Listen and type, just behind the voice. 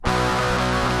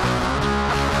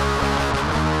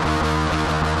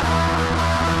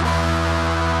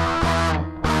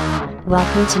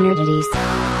Welcome to Nerdies.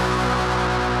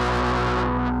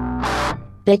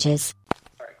 Bitches.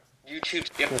 Alright, YouTube,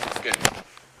 yep, good.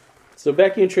 So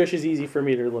Becky and Trish is easy for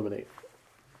me to eliminate.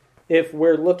 If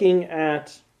we're looking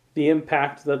at the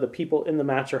impact that the people in the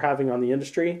match are having on the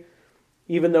industry,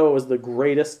 even though it was the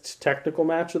greatest technical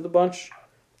match of the bunch,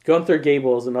 Gunther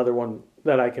Gable is another one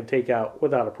that I can take out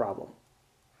without a problem.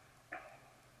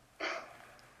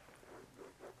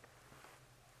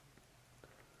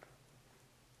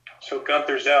 So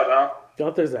Gunther's out, huh?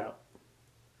 Gunther's out.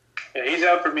 Yeah, he's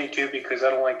out for me too because I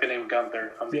don't like the name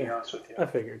Gunther, if I'm being honest with you. I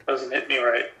figured. Doesn't hit me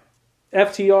right.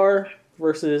 FTR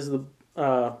versus the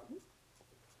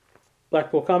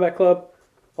Blackpool Combat Club.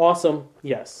 Awesome,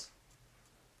 yes.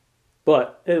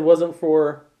 But it wasn't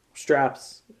for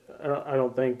straps. I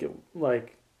don't think.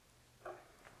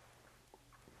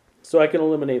 So I can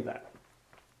eliminate that.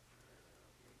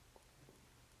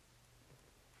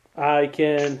 I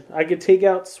could take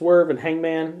out Swerve and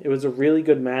Hangman. It was a really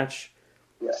good match.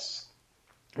 Yes.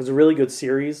 It was a really good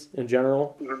series in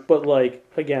general. Mm-hmm. But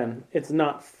again, it's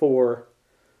not for...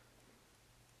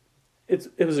 It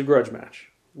was a grudge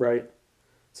match, right?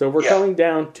 So we're coming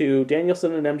down to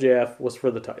Danielson and MJF was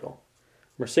for the title.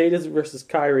 Mercedes versus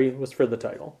Kyrie was for the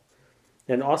title.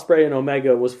 And Ospreay and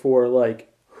Omega was for,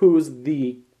 who's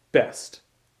the best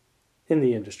in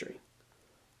the industry.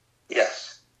 Yes.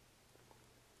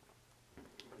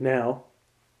 Now,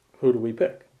 who do we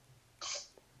pick?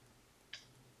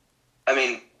 I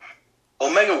mean,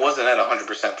 Omega wasn't at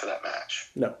 100% for that match.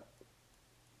 No.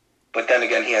 But then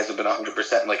again, he hasn't been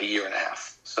 100% in a year and a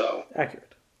half. So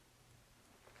accurate.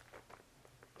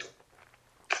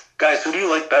 Guys, who do you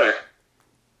like better?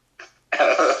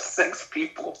 Out of those 6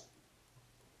 people.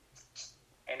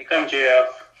 MJF.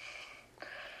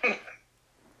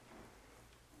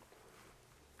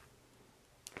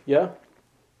 Yeah.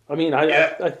 I mean,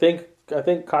 I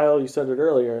think Kyle, you said it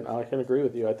earlier, and I can agree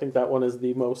with you. I think that one is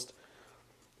the most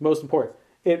important.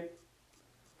 It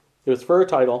was for a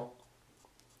title,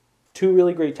 2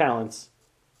 really great talents,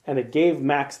 and it gave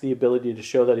Max the ability to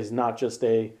show that he's not just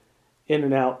a in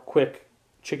and out, quick,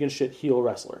 chicken shit heel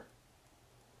wrestler.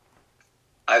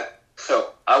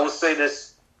 So I will say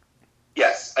this.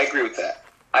 Yes, I agree with that.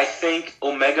 I think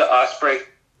Omega Ospreay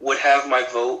would have my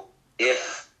vote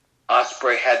if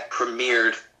Ospreay had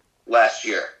premiered last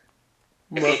year.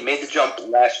 If he'd made the jump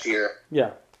last year.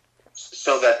 Yeah.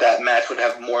 So that match would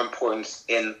have more importance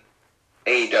in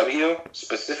AEW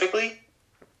specifically.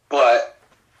 But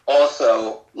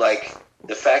also,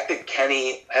 the fact that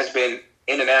Kenny has been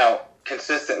in and out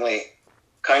consistently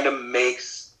kind of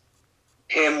makes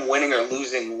him winning or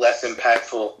losing less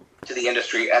impactful to the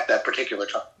industry at that particular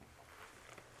time.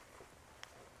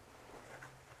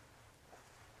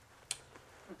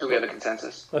 Do we have a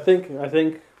consensus? I think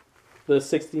the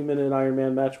 60-minute Iron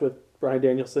Man match with Bryan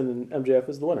Danielson and MJF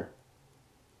is the winner.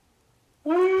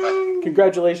 Woo!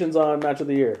 Congratulations on Match of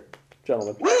the Year,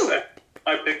 gentlemen. Woo!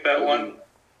 I picked that one.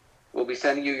 We'll be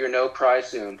sending you your no prize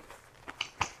soon.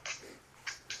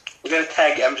 We're going to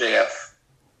tag MJF.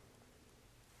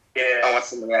 Yeah. I want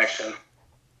some reaction.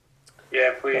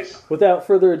 Yeah, please. Without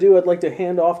further ado, I'd like to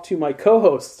hand off to my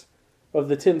co-host of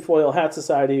the Tinfoil Hat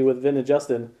Society with Vin and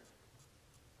Justin.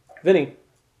 Vinny,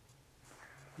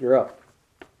 you're up.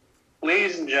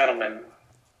 Ladies and gentlemen,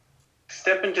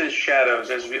 step into the shadows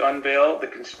as we unveil the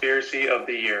conspiracy of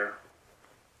the year.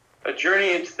 A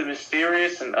journey into the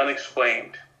mysterious and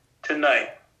unexplained. Tonight,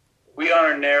 we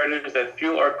honor narratives that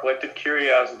fuel our collective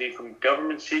curiosity from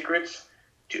government secrets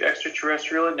to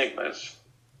extraterrestrial enigmas.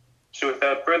 So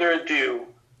without further ado,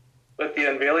 let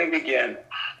the unveiling begin,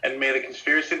 and may the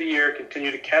conspiracy of the year continue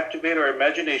to captivate our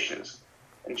imaginations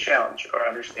and challenge our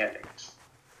understandings.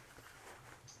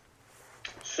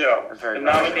 So, the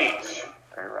nominees.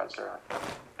 Very restaurant.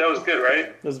 That was good,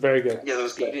 right? That was very good. Yeah, that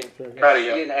was good. Proud of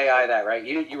you. You didn't AI that, right?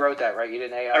 You wrote that, right? You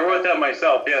didn't AI I wrote that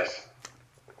myself, yes.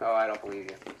 Oh, I don't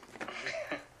believe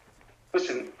you.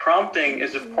 Listen, prompting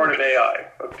is a part of AI,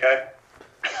 okay?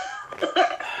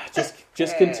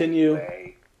 Just continue.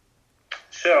 Anyway.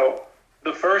 So,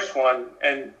 the first one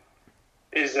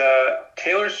is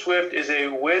Taylor Swift is a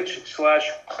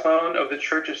witch/clone of the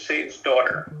Church of Satan's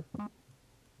daughter.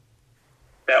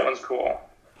 That one's cool.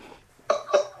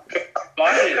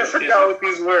 I forgot what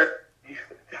these were.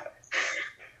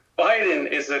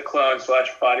 Biden is a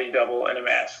clone/body double in a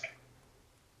mask.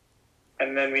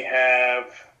 And then we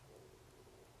have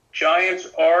Giants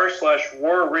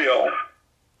are/were real.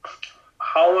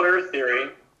 Hollow Earth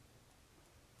theory.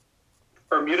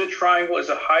 Bermuda Triangle is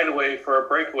a hideaway for a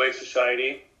breakaway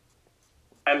society.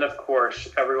 And of course,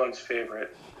 everyone's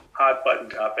favorite, hot button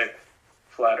topic,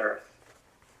 Flat Earth.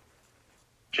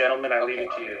 Gentlemen, I leave it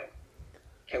to you.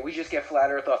 Can we just get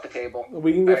flat Earth off the table?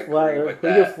 We can get flat. agree We with can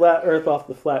that. get flat Earth off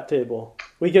the flat table.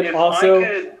 We can If also I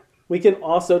could, we can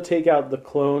also take out the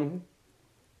clone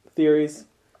theories.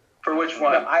 for which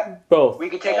one? No, Both. we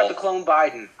could take out the clone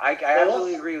Biden. I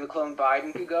absolutely agree with the clone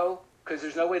Biden could go, because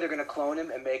there's no way they're going to clone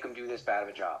him and make him do this bad of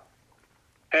a job.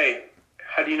 Hey,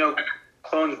 how do you know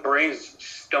clones'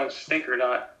 brains don't stink or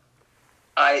not?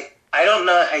 I don't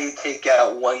know how you take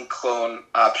out one clone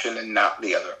option and not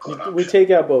the other clone option. We take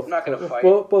out both. I'm not going to fight.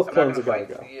 Both I'm clones not are going gonna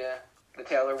to go. fight the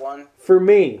Taylor one For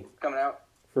me, coming out.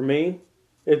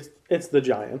 it's the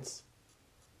Giants.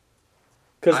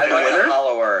 Because I like winner?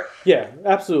 Hollow Earth. yeah,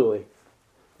 absolutely.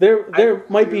 There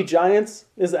might be Giants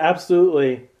is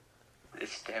absolutely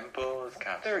This temple is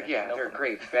They're a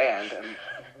great band.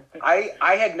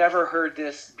 I had never heard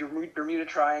this. Bermuda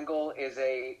Triangle is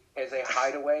a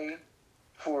hideaway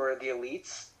for the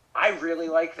elites. I really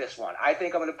like this one. I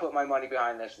think I'm going to put my money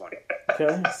behind this one.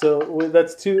 okay. So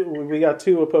that's two. We got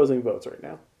two opposing votes right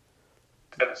now.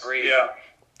 Agreed. Yeah.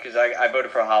 Because I voted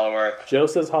for Hollow Earth. Joe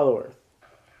says Hollow Earth.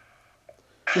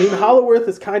 I mean, Hollow Earth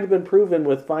has kind of been proven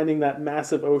with finding that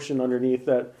massive ocean underneath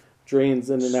that drains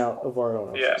in and out of our own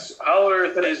ocean. Yes. Hollow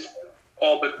Earth is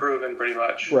all but proven, pretty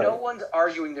much. Right. No one's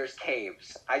arguing there's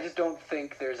caves. I just don't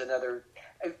think there's another.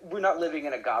 We're not living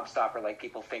in a gobstopper like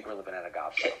people think we're living in a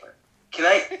gobstopper. Can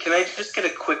I just get a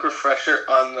quick refresher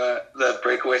on the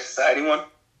Breakaway Society one?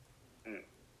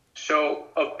 So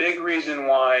a big reason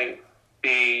why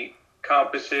the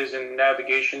compasses and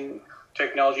navigation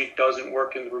technology doesn't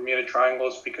work in the Bermuda Triangle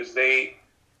is because they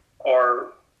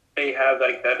have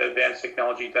like that advanced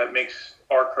technology that makes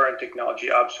our current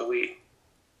technology obsolete.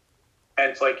 And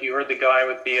it's like you heard the guy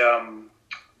with the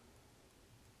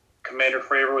Commander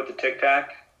Fravor with the Tic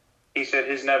Tac. He said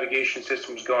his navigation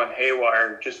system was going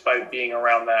haywire just by being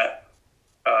around that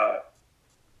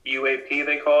UAP,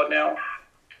 they call it now.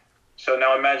 So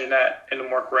now imagine that in a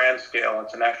more grand scale.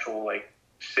 It's an actual like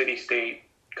city-state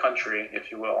country,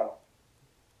 if you will,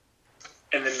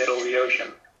 in the middle of the ocean.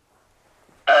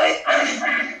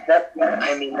 That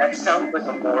sounds like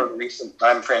a more recent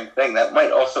time frame thing. That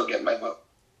might also get my vote.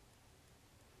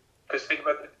 Because think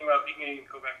about you can even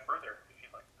go back further if you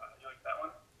like that one.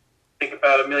 Think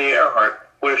about Amelia Earhart.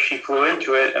 What if she flew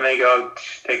into it and they go,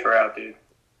 take her out, dude?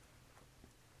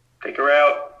 Take her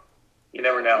out. You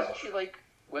never know.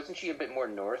 Wasn't she a bit more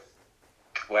north?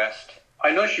 West.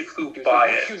 I know she flew by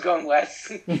She it. was going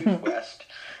west. West.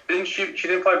 Didn't she? She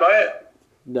didn't fly by it.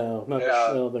 No,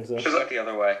 I don't think so. She went the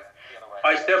other way.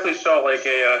 I definitely saw like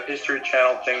a History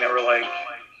Channel thing that were like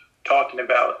talking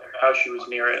about how she was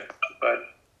near it, but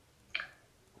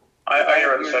I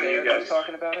hear on the side of you that was guys.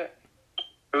 talking about it.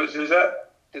 Who's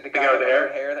that? Did the guy guy with with the the hair?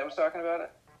 hair that was talking about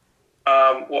it?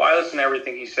 Well, I listen to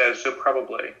everything he says, so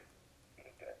probably.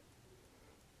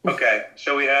 Okay,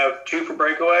 so we have 2 for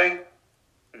Breakaway.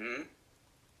 Mm-hmm.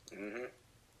 Mm-hmm.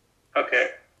 Okay,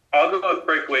 I'll go with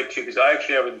Breakaway 2 because I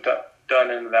actually haven't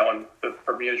done into that one, the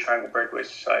Bermuda Triangle Breakaway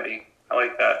Society. I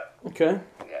like that. Okay.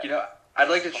 Yeah. You know, I'd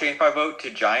like to change my vote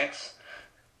to Giants.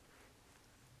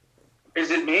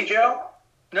 Is it me, Joe?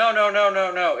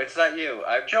 No. It's not you.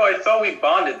 Joe, I thought we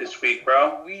bonded this week,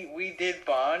 bro. We did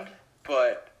bond,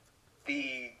 but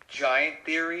the giant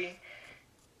theory,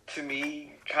 to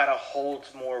me, kind of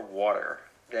holds more water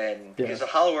than because the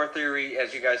Hollow Earth theory,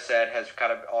 as you guys said, has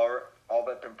kind of all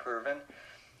but been proven.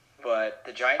 But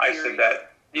the giant theory, I said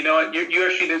that. You know what? You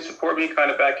actually did support me kind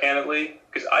of backhandedly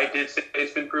because I did say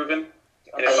it's been proven.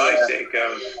 And if I say it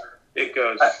goes, it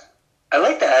goes. I'd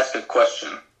like to ask a question.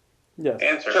 Yes.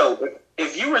 Answer. Joe,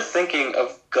 if you were thinking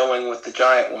of going with the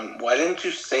Giant one, why didn't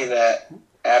you say that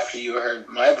after you heard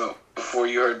my vote, before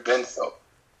you heard Ben's vote?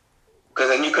 Because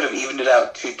then you could have evened it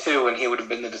out 2-2 and he would have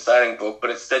been the deciding vote, but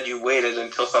instead you waited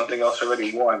until something else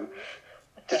already won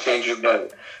to change your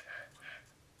vote.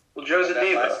 Well, Joe's a That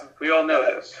diva. last- We all know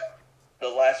this. the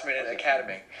last minute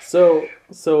academy. So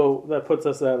that puts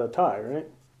us at a tie, right?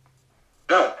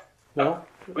 No. No.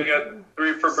 We got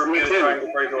 3 for Bermuda Me too.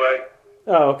 Triangle Breakaway.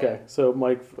 Oh, okay. So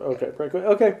Mike. Okay.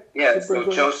 Okay. Yeah, Good so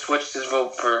breakaway. Joe switched his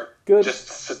vote for Good. just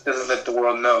so that the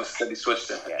world knows that he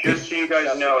switched it. Just so you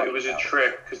guys know, it was a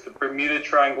trick because the Bermuda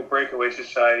Triangle Breakaway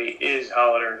Society is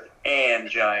Hollow Earth and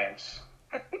Giants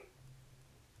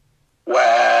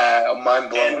Wow, mind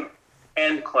blown.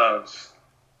 and clones.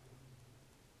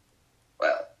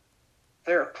 Well,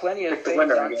 There are plenty of Pick the things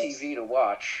winner, I on guess. TV to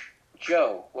watch.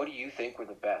 Joe, what do you think were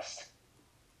the best?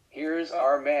 Here's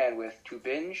our man with to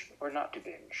binge or not to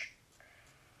binge.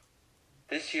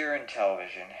 This year in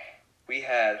television, we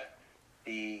had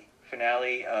the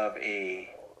finale of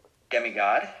a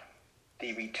demigod,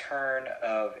 the return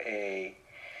of a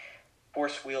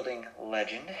force-wielding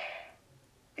legend,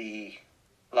 the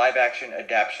live-action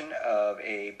adaptation of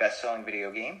a best-selling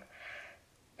video game,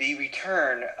 the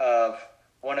return of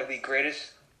one of the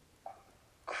greatest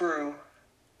crew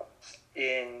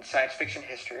in science fiction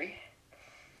history,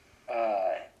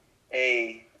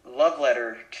 a love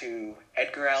letter to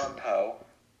Edgar Allan Poe,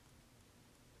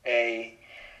 a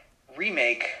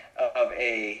remake of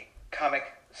a comic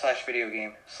 / video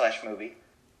game / movie,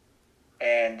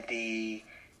 and the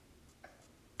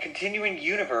continuing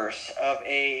universe of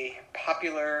a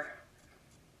popular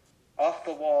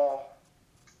off-the-wall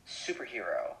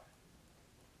superhero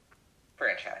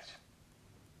franchise.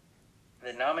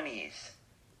 The nominees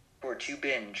for To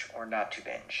Binge or Not to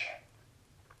Binge: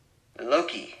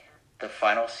 Loki, the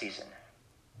final season;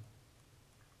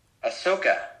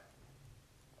 Ahsoka,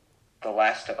 The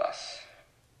Last of Us;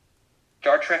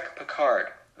 Star Trek Picard,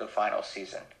 the final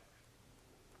season;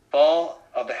 Fall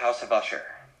of the House of Usher;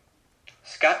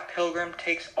 Scott Pilgrim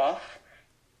Takes Off;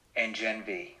 and Gen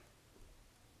V.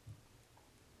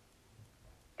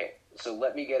 Okay, so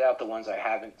let me get out the ones I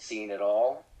haven't seen at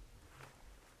all.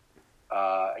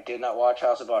 I did not watch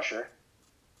House of Usher,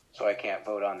 so I can't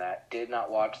vote on that. Did not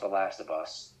watch The Last of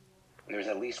Us. And there's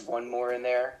at least one more in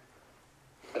there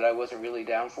that I wasn't really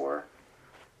down for.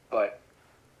 But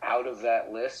out of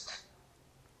that list,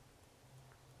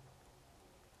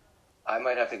 I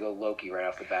might have to go Loki right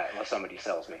off the bat, unless somebody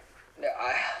sells me.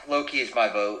 Loki is my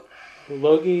vote.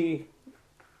 Loki,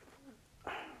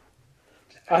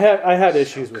 I had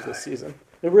issues with this season.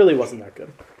 It really wasn't that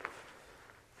good.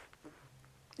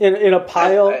 In a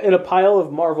pile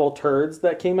of Marvel turds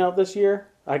that came out this year,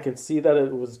 I can see that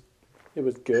it was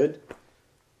good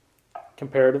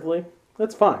comparatively.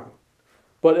 That's fine,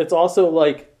 but it's also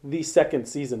like the second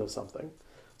season of something.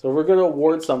 So if we're going to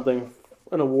award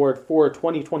an award for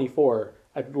 2024,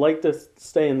 I'd like to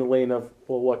stay in the lane of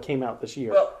what came out this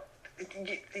year. Well,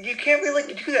 you can't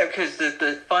really do that because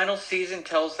the final season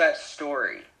tells that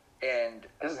story. And it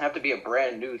doesn't have to be a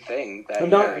brand new thing.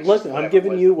 I'm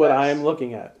giving you what I am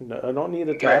looking at. No, I don't need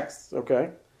a text, okay?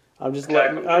 I'm just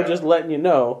letting you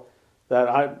know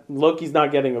that Loki's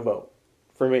not getting a vote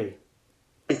for me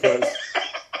because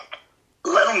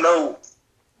let him know.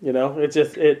 You know, it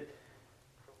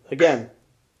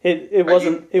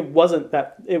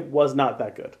was not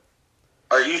that good.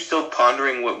 Are you still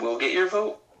pondering what will get your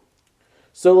vote?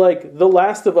 So, like, The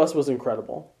Last of Us was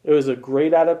incredible. It was a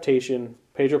great adaptation.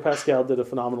 Pedro Pascal did a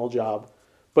phenomenal job,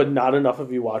 but not enough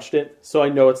of you watched it, so I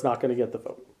know it's not going to get the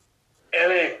vote.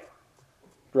 Ellie.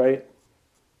 Right?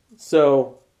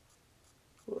 So,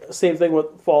 same thing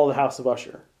with Fall of the House of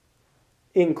Usher.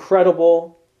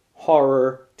 Incredible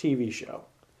horror TV show.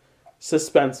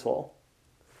 Suspenseful.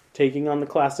 Taking on the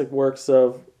classic works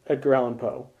of Edgar Allan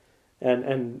Poe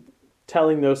and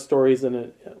telling those stories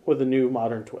with a new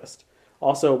modern twist.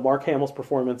 Also, Mark Hamill's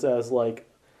performance as like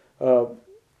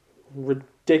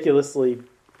ridiculously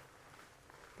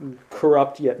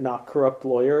corrupt yet not corrupt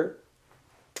lawyer.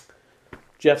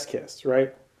 Jeff's kiss,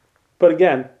 right? But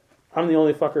again, I'm the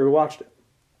only fucker who watched it.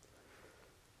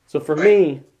 So for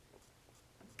me,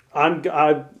 I'm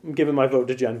giving my vote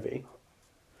to Gen V.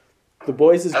 The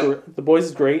Boys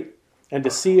is great, and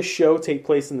to see a show take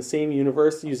place in the same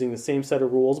universe using the same set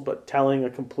of rules but telling a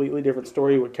completely different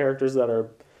story with characters that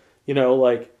are, you know,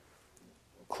 like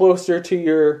closer to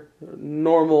your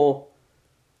normal,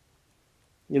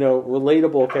 you know,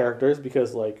 relatable characters,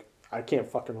 because like I can't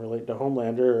fucking relate to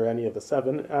Homelander or any of the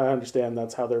seven. I understand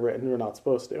that's how they're written. We're not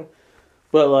supposed to.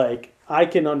 But like I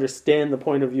can understand the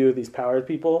point of view of these powered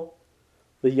people,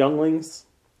 the younglings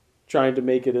trying to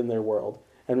make it in their world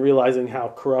and realizing how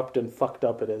corrupt and fucked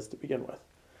up it is to begin with.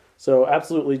 So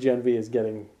absolutely Gen V is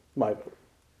getting my vote.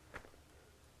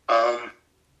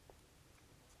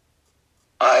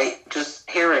 I just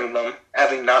hearing them,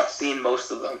 having not seen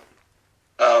most of them,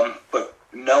 but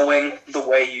knowing the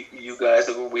way you guys,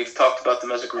 we've talked about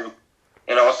them as a group,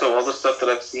 and also all the stuff that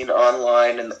I've seen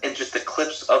online and just the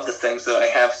clips of the things that I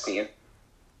have seen,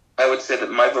 I would say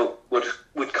that my vote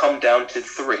would come down to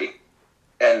 3.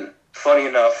 And funny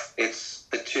enough, it's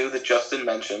the 2 that Justin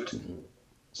mentioned.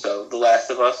 So The Last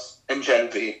of Us and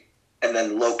Gen V, and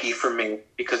then Loki for me,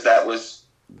 because that was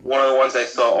one of the ones I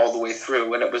saw all the way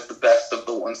through, and it was the best of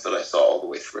the ones that I saw all the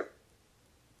way through.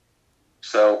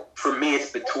 So for me,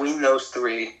 it's between those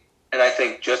 3, and I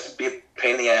think just to be a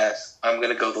pain in the ass, I'm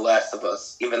going to go The Last of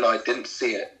Us, even though I didn't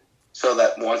see it, so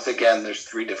that once again, there's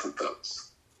 3 different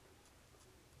votes.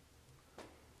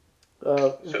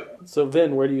 So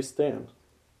Vin, where do you stand?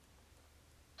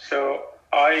 So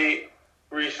I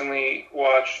recently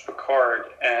watched Picard,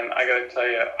 and I gotta tell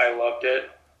you, I loved it.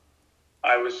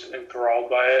 I was enthralled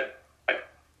by it.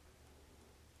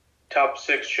 Top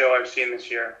 6 show I've seen this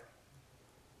year.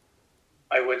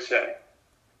 I would say,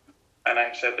 and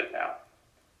I've said it now.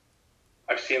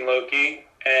 I've seen Loki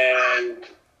and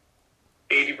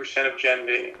 80% of Gen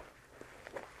V,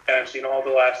 and I've seen all The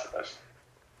Last of Us.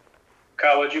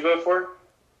 Kyle, what'd you vote for?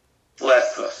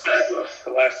 Last of Us.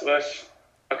 The Last of Us?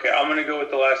 Okay, I'm going to go with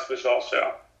The Last of Us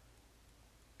also.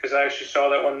 Because I actually saw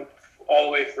that one all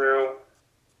the way through.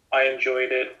 I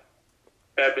enjoyed it.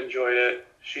 Beb enjoyed it.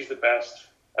 She's the best.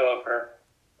 I love her.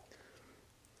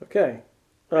 Okay.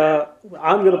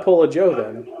 I'm going to pull a Joe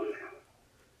then.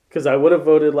 Because I would have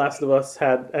voted Last of Us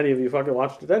had any of you fucking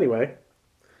watched it anyway.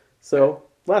 So,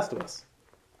 Last of Us.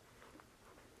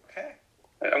 Okay.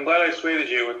 I'm glad I swayed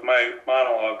you with my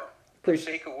monologue. The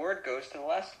Fake Award goes to The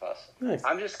Last of Us. Nice.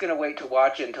 I'm just going to wait to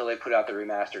watch it until they put out the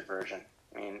remastered version.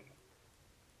 I mean,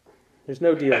 there's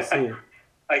no DLC.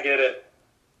 I get it.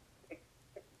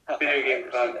 Video game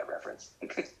I've pun. seen that reference.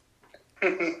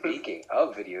 Speaking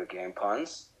of video game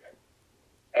puns,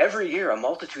 every year a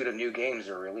multitude of new games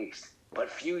are released, but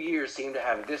few years seem to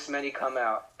have this many come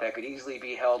out that could easily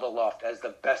be held aloft as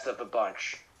the best of the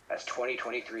bunch, as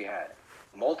 2023 had.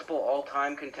 Multiple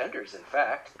all-time contenders, in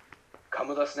fact. Come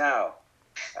with us now,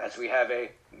 as we have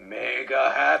a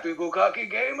mega happy Bukaki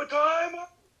game of time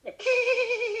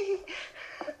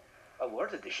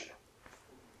award edition.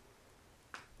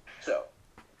 So,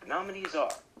 the nominees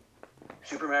are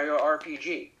Super Mario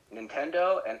RPG,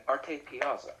 Nintendo and Arte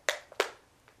Piazza,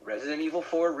 Resident Evil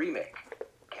 4 Remake,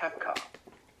 Capcom,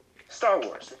 Star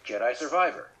Wars Jedi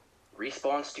Survivor,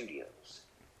 Respawn Studios,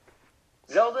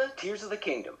 Zelda Tears of the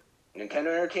Kingdom, Nintendo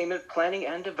Entertainment Planning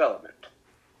and Development,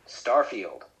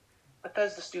 Starfield,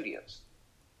 Bethesda Studios,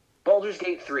 Baldur's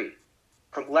Gate 3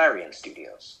 from Larian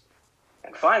Studios,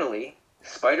 and finally,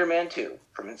 Spider-Man 2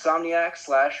 from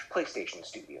Insomniac/PlayStation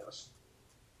Studios.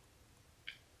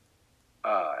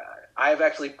 I've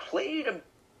actually played,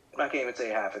 I can't even say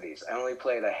half of these. I only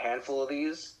played a handful of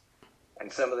these,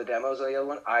 and some of the demos of the other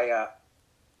one. I'd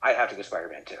have to go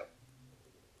Spider-Man 2.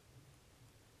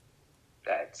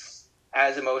 That's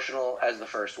as emotional as the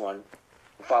first one.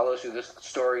 Follows through the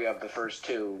story of the first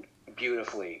two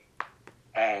beautifully,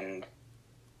 and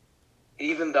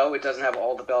even though it doesn't have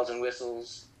all the bells and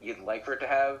whistles you'd like for it to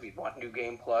have, you'd want New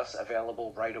Game Plus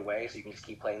available right away so you can just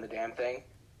keep playing the damn thing.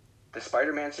 The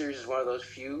Spider-Man series is one of those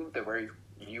few that where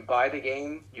you buy the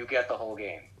game, you get the whole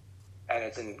game, and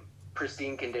it's in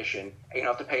pristine condition, and you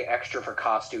don't have to pay extra for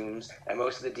costumes, and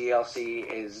most of the DLC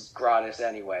is gratis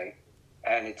anyway,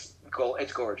 and it's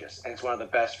gorgeous, and it's one of the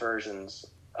best versions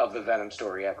of the Venom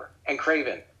story ever. And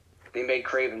Kraven. They made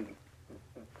Kraven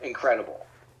incredible.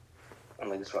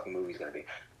 Unlike this fucking movie's gonna be.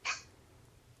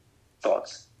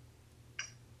 Thoughts?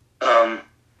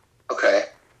 Okay.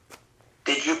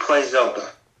 Did you play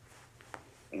Zelda?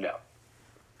 No.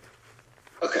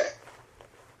 Okay.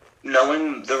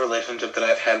 Knowing the relationship that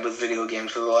I've had with video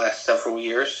games for the last several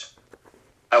years,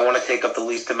 I want to take up the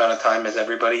least amount of time as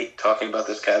everybody talking about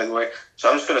this category. So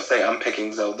I'm just going to say I'm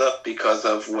picking Zelda because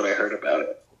of what I heard about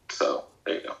it. So,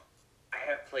 there you go. I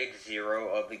have played 0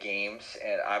 of the games,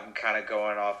 and I'm kind of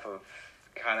going off of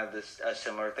kind of a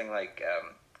similar thing like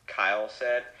Kyle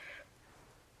said.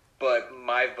 But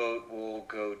my vote will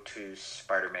go to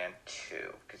Spider-Man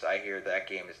 2, because I hear that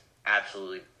game is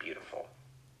absolutely beautiful.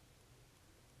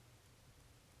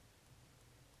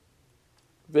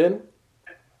 Vin?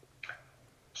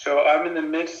 So I'm in the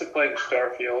midst of playing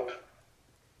Starfield.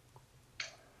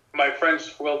 My friend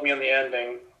spoiled me on the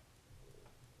ending,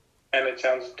 and it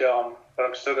sounds dumb, but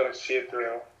I'm still going to see it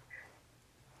through.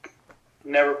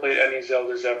 Never played any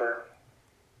Zeldas ever.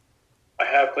 I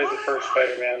have played the first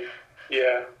Spider-Man.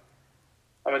 Yeah.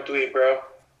 I'm a dweeb, bro.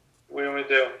 What do you want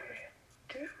me to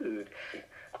do? Dude.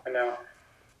 I know.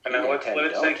 Let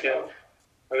it sink in.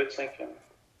 Let it sink in.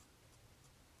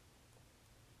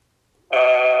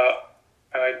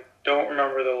 And I don't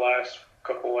remember the last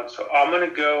couple ones, so I'm gonna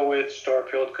go with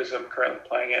Starfield because I'm currently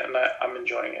playing it and I'm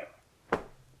enjoying it.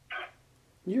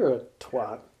 You're a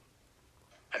twat.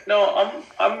 No,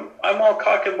 I'm all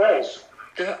cock and balls.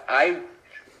 I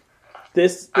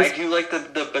This do like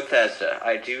the Bethesda.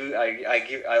 I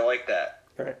like that.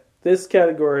 All right. This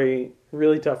category,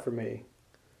 really tough for me.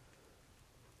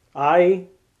 I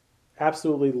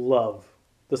absolutely love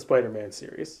the Spider-Man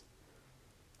series.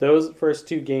 Those first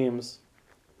 2 games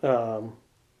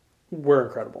were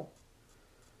incredible.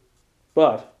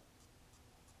 But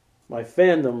my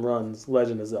fandom runs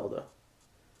Legend of Zelda.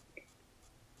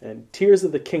 And Tears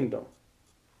of the Kingdom.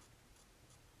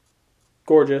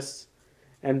 Gorgeous.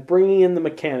 And bringing in the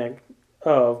mechanic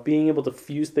of being able to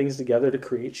fuse things together to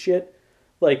create shit.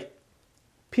 Like,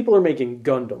 people are making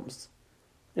Gundams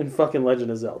in fucking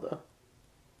Legend of Zelda.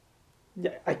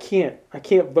 Yeah, I can't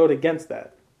vote against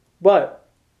that. But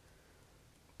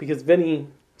because Vinny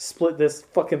split this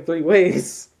fucking 3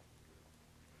 ways,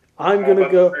 I'm How gonna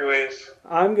about go. 3 ways?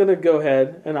 I'm gonna go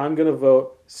ahead and I'm gonna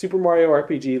vote Super Mario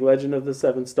RPG: Legend of the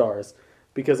Seven Stars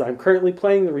because I'm currently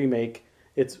playing the remake.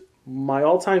 It's my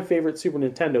all-time favorite Super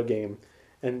Nintendo game,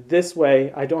 and this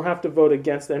way I don't have to vote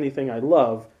against anything I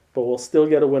love, but we'll still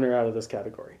get a winner out of this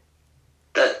category.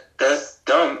 That's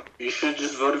dumb. You should have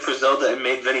just voted for Zelda and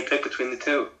made Vinny pick between the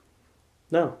two.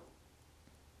 No.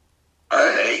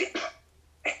 Alright.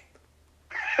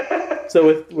 So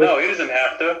with No, he doesn't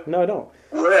have to. no, I don't.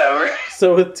 Whatever.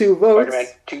 So with 2 votes,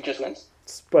 Spider-Man 2 just wins.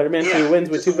 Spider-Man 2 wins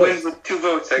with 2 wins votes. with 2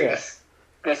 votes, I Yeah. guess.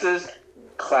 This is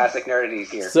classic Nerdies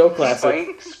here. So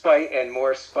classic. Spite, and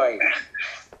more spite.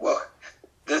 Well,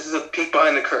 this is a peek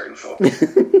behind the curtain, folks.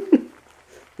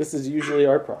 This is usually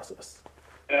our process.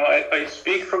 You know, I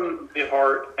speak from the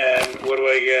heart, and what do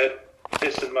I get?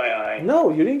 Piss in my eye.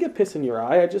 No, you didn't get piss in your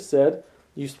eye. I just said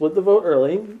you split the vote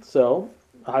early, so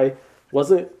I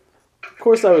wasn't. Of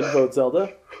course, I would vote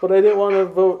Zelda, but I didn't want to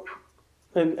vote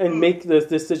and make this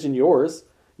decision yours.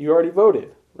 You already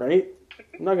voted, right?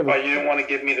 I'm not Why, gonna. you didn't want to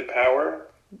give me the power?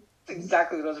 That's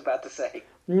exactly what I was about to say.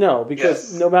 No,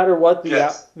 because Yes. no matter what,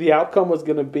 Yes. the outcome was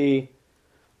going to be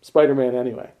Spider-Man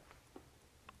anyway.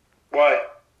 Why?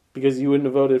 Because you wouldn't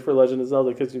have voted for Legend of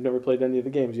Zelda because you've never played any of the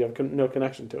games. You have no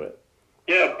connection to it.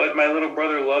 Yeah, but my little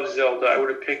brother loves Zelda. I would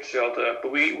have picked Zelda,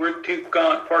 but we're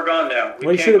far gone now. We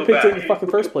Well, you can't should have go picked it in back. the fucking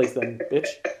first place then, bitch.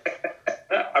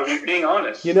 I was being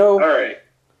honest. You know, Alright.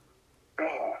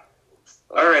 Oh.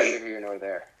 Alright. Neither here nor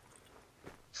there.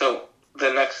 So,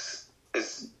 the next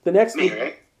is the next me, would,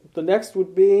 right? the next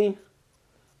would be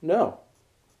no.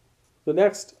 The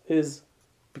next is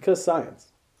because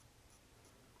science.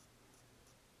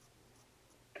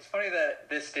 It's funny that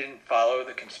this didn't follow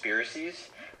the conspiracies.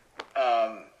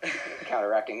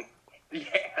 Counteracting. Yeah,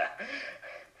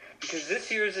 because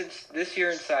this year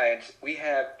in science we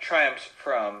have triumphs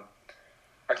from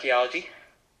archaeology,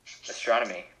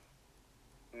 astronomy,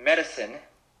 medicine,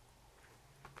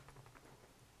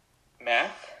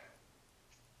 math,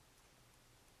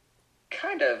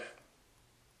 kind of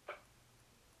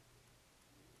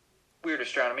weird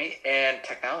astronomy, and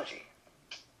technology.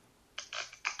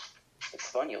 It's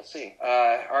fun, you'll see.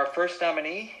 Our first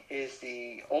nominee is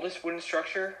the oldest wooden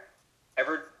structure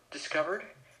ever discovered.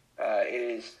 It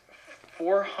is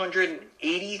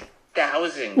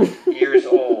 480,000 years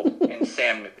old in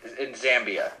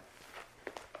Zambia.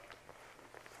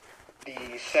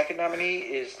 The second nominee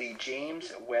is the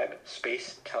James Webb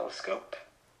Space Telescope.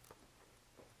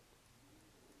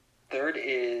 Third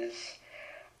is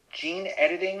gene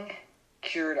editing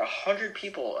cured 100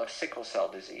 people of sickle cell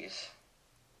disease.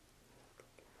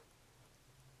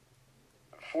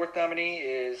 Fourth nominee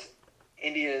is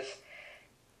India's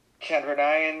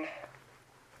Chandrayaan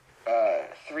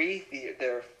 3,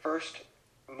 their first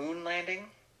moon landing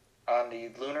on the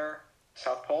lunar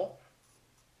South Pole.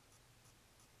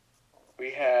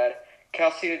 We had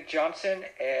Calcita Johnson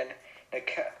and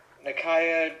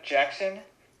Nakia Jackson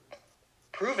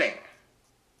proving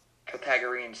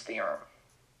Pythagorean's theorem.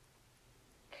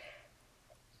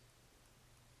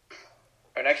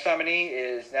 Our next nominee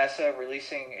is NASA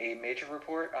releasing a major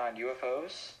report on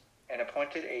UFOs and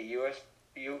appointed a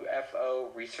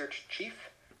UFO research chief.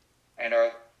 And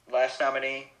our last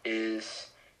nominee is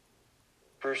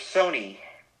for Sony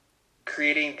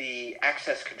creating the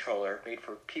access controller made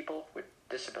for people with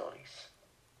disabilities.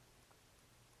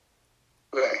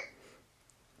 Okay.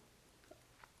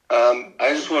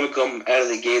 I just want to come out of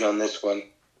the gate on this one.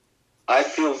 I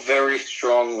feel very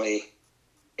strongly,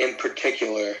 in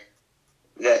particular,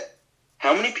 that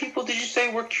how many people did you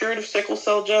say were cured of sickle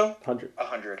cell, Joe? 100.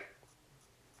 100.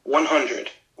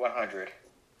 100. 100.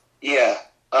 Yeah.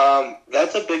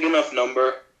 That's a big enough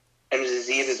number, and the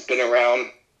disease has been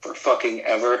around for fucking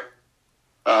ever.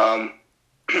 And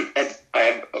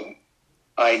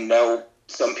I know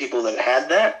some people that had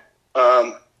that.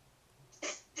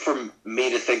 For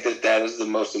me to think that that is the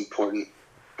most important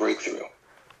breakthrough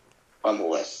on the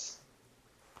list.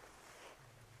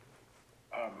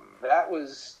 That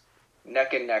was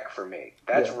neck and neck for me.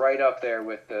 That's right up there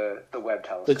with the Webb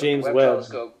telescope. The James Webb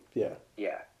telescope. Yeah.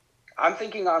 Yeah. I'm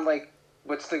thinking on, like,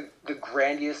 what's the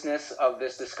grandiousness of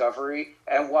this discovery.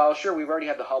 And while, sure, we've already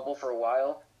had the Hubble for a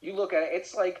while, you look at it,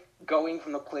 it's like going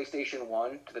from the PlayStation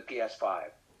 1 to the PS5.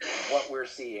 What we're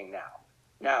seeing now.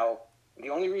 Now, the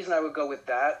only reason I would go with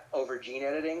that over gene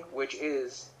editing, which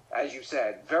is, as you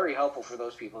said, very helpful for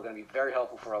those people, going to be very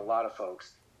helpful for a lot of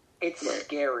folks, it's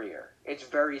scarier. It's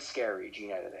very scary,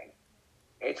 gene editing.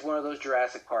 It's one of those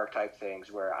Jurassic Park type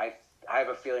things where I have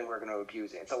a feeling we're going to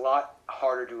abuse it. It's a lot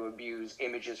harder to abuse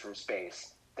images from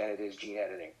space than it is gene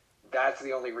editing. that's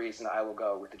the only reason I will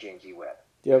go with the James E. Webb.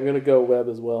 Yeah, I'm going to go Webb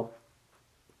as well.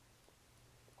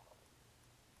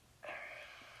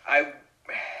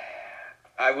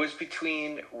 I was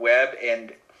between Webb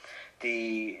and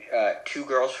the two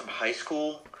girls from high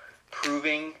school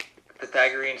proving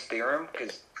Pythagorean's theorem,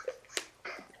 because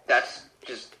that's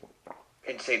just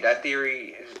insane. That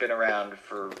theory has been around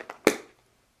for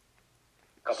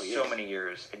so many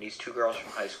years, and these two girls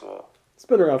from high school. It's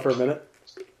been around for a minute.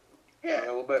 Yeah, a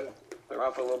little bit. Been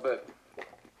around for a little bit.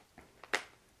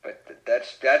 But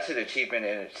that's an achievement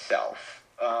in itself.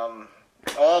 All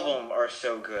of them are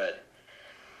so good.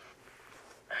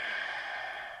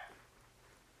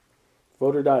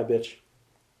 Vote or die, bitch.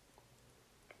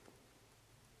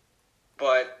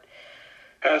 But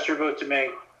pass your vote to me.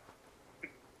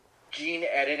 Gene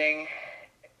editing,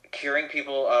 curing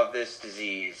people of this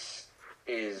disease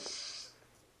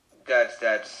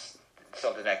that's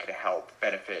something that could help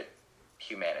benefit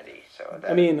humanity. So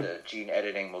the gene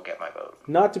editing will get my vote.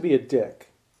 Not to be a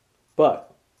dick,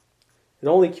 but it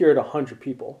only cured 100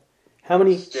 people. How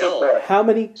many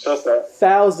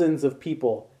thousands of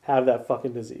people have that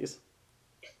fucking disease?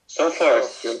 So far,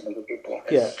 it's cured 100 people.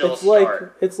 Yeah,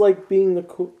 it's like being the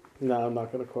cool. No, I'm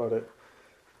not going to quote it.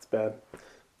 It's bad.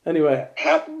 Anyway,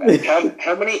 how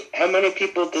many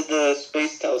people did the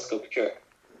space telescope cure?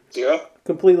 0?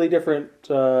 Completely different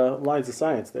lines of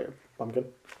science there, Pumpkin.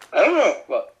 I don't know.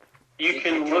 Well, you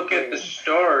can look at the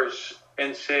stars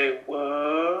and say,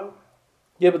 "Whoa."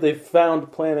 Yeah, but they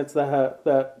found planets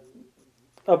that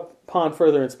upon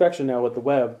further inspection now with the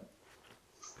Webb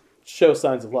show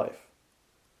signs of life.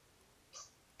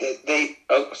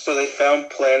 So they found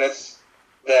planets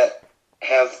that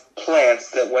have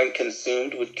plants that, when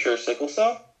consumed, would cure sickle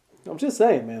cell? I'm just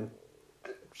saying, man.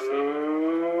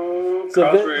 So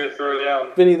ready to throw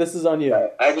down. Vinny, this is on you.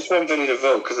 I just want Vinny to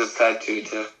vote because it's tied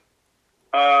 2-2.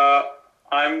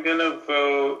 I'm going to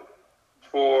vote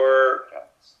for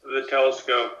the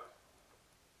telescope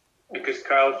because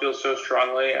Kyle feels so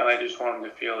strongly, and I just want him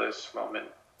to feel this moment.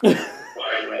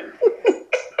 I win.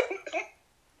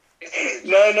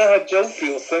 Now I know how Joe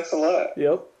feels. Thanks a lot.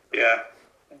 Yep. Yeah.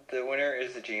 The winner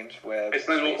is the James Webb. It's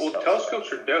nice. Well,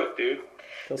 telescopes are dope, dude.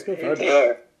 Telescopes are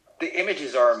dope. The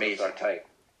images are amazing. They are tight.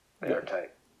 They are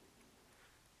tight.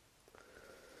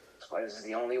 That's why this is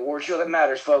the only award show that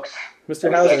matters, folks.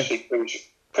 Mr. I was Hauser. actually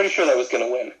pretty sure that was going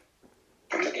to win.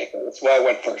 That's why I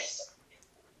went first.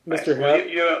 Mr.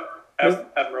 Hauser.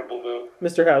 Admirable vote.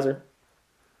 Mr. Hauser,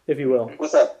 if you will.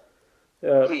 What's up?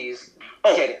 Please,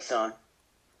 get it, son.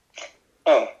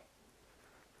 Oh.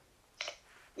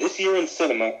 This year in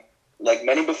cinema, like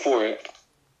many before it,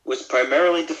 was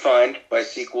primarily defined by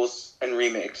sequels and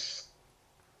remakes.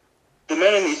 The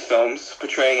men in these films,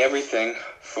 portraying everything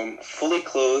from fully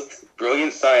clothed,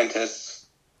 brilliant scientists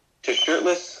to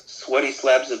shirtless, sweaty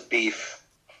slabs of beef.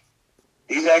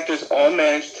 These actors all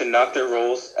managed to knock their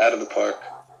roles out of the park.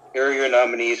 Here are your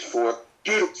nominees for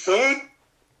Get It, Son!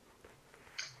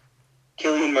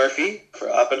 Cillian Murphy for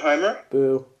Oppenheimer.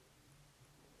 Boo.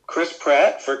 Chris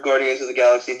Pratt for Guardians of the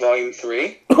Galaxy Volume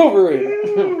 3.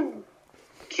 Overrated.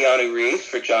 Keanu Reeves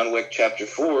for John Wick Chapter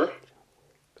 4.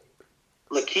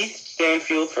 Lakeith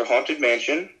Stanfield for Haunted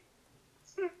Mansion.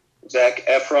 Zac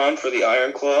Efron for The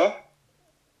Iron Claw.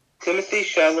 Timothy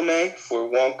Chalamet for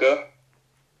Wonka.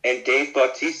 And Dave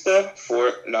Bautista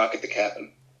for Knock at the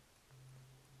Cabin.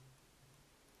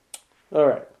 All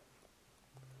right.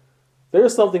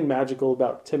 There's something magical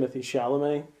about Timothy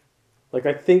Chalamet. Like,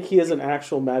 I think he is an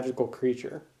actual magical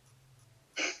creature.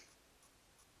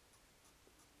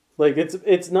 Like,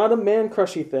 it's not a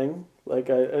man-crushy thing. Like,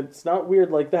 it's not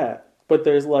weird like that. But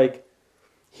there's, like,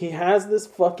 he has this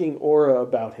fucking aura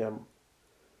about him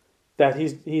that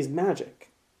he's magic.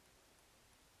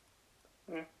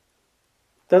 Mm.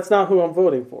 That's not who I'm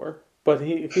voting for. But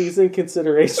he's in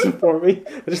consideration for me.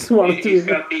 I just wanted to... He's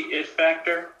got the it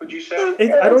factor, would you say?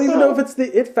 I don't even know if it's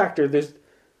the it factor.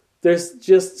 There's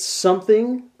just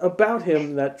something about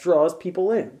him that draws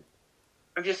people in.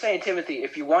 I'm just saying, Timothy,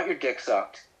 if you want your dick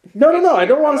sucked... No, I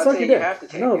don't want to suck your you dick. have to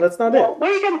take No, it. that's not Well, it. what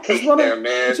are you going to take there,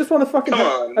 man? I just want to fucking... Come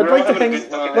on, I'd we're like all to having a hang...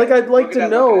 good time. Like, I'd like Look to at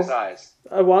that look in know... his eyes.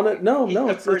 I want to... No,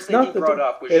 First it's thing not he the... brought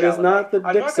up was It is Chalamet. not the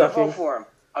I'm dick not sucking. going to vote for him.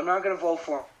 I'm not going to vote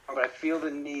for him, but I feel the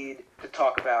need to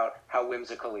talk about how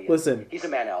whimsical he is. Listen, he's a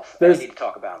man elf. there's- I need to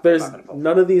talk about him. There's I'm not gonna vote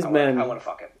none for of these him. men, I want to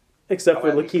fuck him. except I for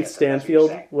wanna at least Lakeith kiss him, that's what you're Stanfield,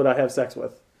 saying. would I have sex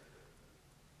with.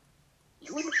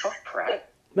 You wouldn't fuck Pratt?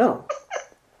 No.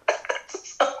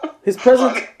 His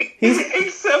presence...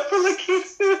 Except for Lakeith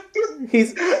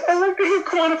Stanfield. I like that you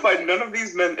quantified none of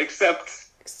these men except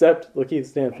Lakeith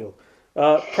Stanfield.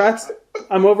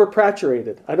 I'm over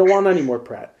Pratturated. I don't want any more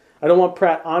Pratt. I don't want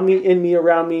Pratt on me, in me,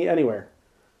 around me, anywhere.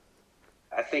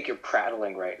 I think you're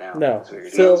prattling right now. No. That's what you're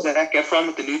So- doing. Zac Efron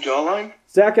with the new jawline?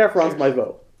 Zac Efron's my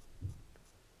vote.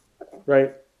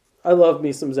 Right? I love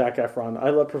me some Zac Efron. I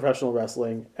love professional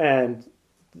wrestling. And,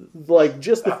 like,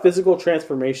 just the physical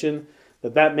transformation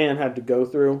that man had to go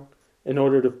through in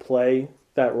order to play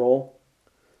that role.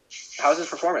 How's his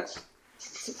performance?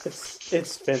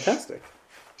 It's fantastic.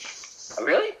 Oh,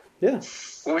 really? Yeah.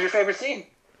 What was your favorite scene?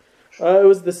 It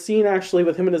was the scene, actually,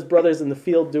 with him and his brothers in the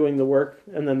field doing the work,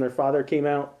 and then their father came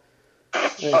out. Oh,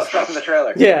 stuff in the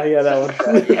trailer. Yeah, that one.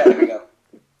 Yeah, there we go.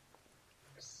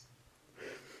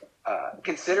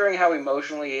 Considering how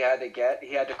emotionally he had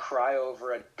to cry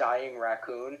over a dying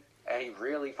raccoon, and he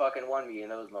really fucking won me in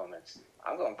those moments.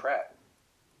 I'm going Pratt.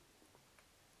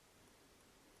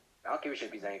 I don't give a shit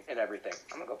if he's in everything.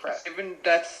 I'm gonna go Pratt. Even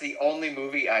that's the only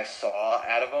movie I saw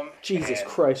out of him. Jesus and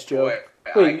Christ, Joe.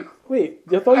 boy, Wait.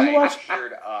 I thought you I watched...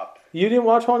 teared up. You didn't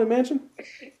watch Haunted Mansion?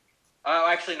 Oh,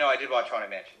 actually, no, I did watch Haunted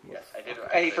Mansion. Yes, I did.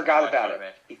 And he forgot about it.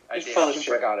 I He did. fucking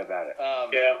forgot about it.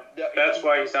 That's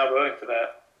why he's not voting for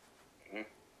that.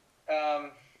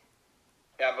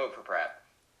 Yeah, I vote for Pratt.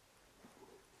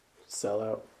 Sell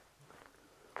out.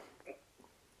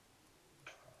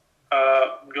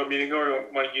 You want me to go, or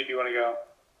do you want to go?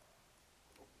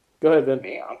 Go ahead, Vin.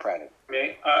 Me, I'm Pratt.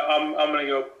 Me? I'm going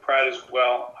to go Pratt as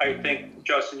well. I think,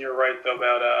 Justin, you're right, though,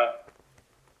 about,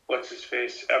 what's his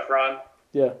face? Efron.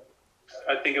 Yeah.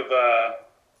 I think of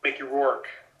Mickey Rourke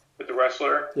with the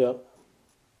wrestler. Yeah.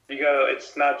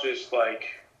 It's not just, like,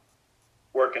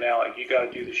 working out. Like, you got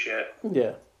to do the shit.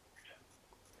 Yeah.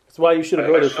 That's why you should have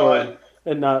voted for him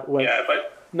and not went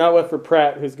for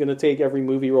Pratt, who's going to take every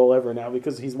movie role ever now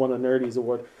because he's won a Nerdies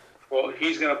Award. Well,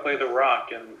 he's going to play The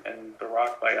Rock in The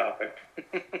Rock biopic.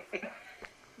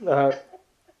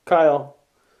 Kyle,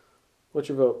 what's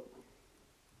your vote?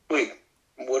 Wait,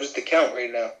 what is the count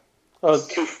right now? Oh, It's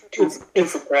two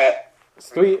for Pratt. It's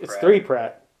three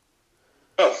Pratt.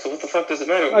 Oh, so what the fuck does it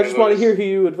matter? I just want to hear who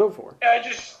you would vote for. Yeah,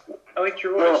 I like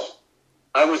your voice. Well,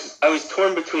 I was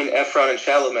torn between Efron and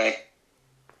Chalamet.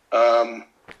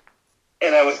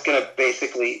 And I was going to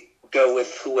basically go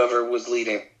with whoever was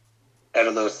leading out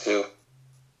of those two.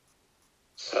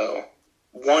 So,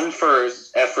 one for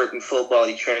his effort and full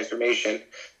body transformation,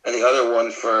 and the other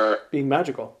one for being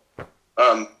magical.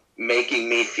 Making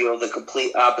me feel the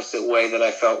complete opposite way that I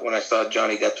felt when I saw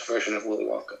Johnny Depp's version of Willy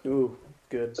Wonka. Ooh,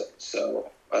 good.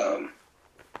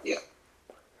 Yeah.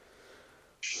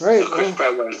 Right. So Chris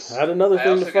Pratt wins. Add another I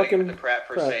thing also to gotta fucking give it to Pratt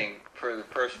for the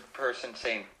person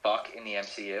saying "fuck" in the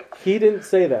MCU. He didn't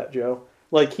say that, Joe.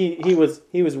 Like he was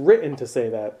written to say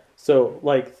that. So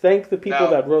like, thank the people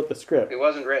that wrote the script. It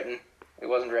wasn't written. It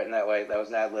wasn't written that way. That was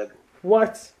an ad lib.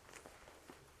 What?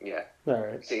 Yeah. All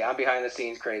right. See, I'm behind the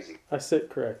scenes crazy. I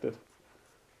sit corrected.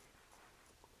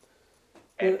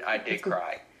 And I did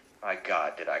cry. My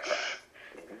God, did I cry?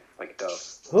 Like it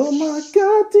goes. Oh my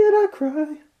God, did I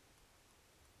cry?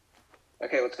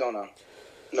 Okay, what's going on?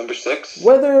 Number 6.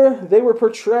 Whether they were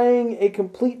portraying a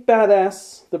complete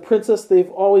badass, the princess they've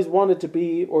always wanted to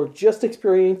be, or just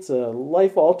experience a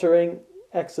life-altering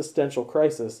existential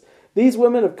crisis, these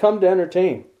women have come to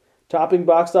entertain, topping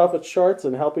box office charts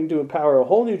and helping to empower a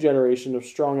whole new generation of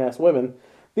strong-ass women.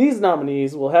 These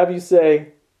nominees will have you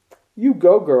say, "You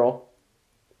go, girl."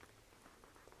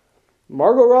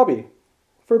 Margot Robbie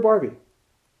for Barbie,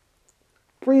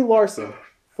 Brie Larson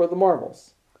for The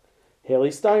Marvels,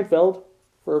 Haley Steinfeld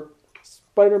for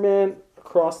Spider-Man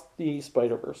Across the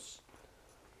Spider-Verse,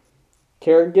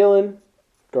 Karen Gillan,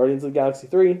 Guardians of the Galaxy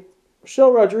 3,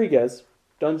 Michelle Rodriguez,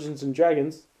 Dungeons and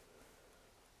Dragons.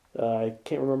 I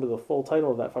can't remember the full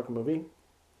title of that fucking movie.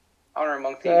 Honor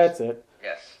Among Thieves. That's it.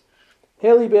 Yes.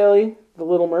 Haley Bailey, The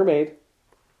Little Mermaid,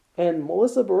 and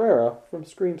Melissa Barrera from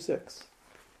Scream 6.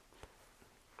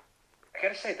 I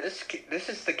gotta say, this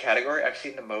is the category I've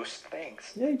seen the most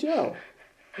things. Yay, Joe.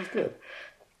 That's good.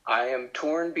 I am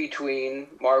torn between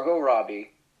Margot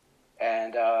Robbie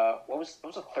and what was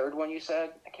the third one you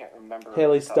said? I can't remember.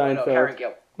 Haley No, Steinfeld.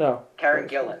 Karen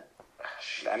Gillan.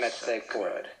 I meant to say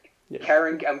fourth.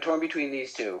 Yeah. I'm torn between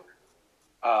these two.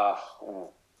 Karen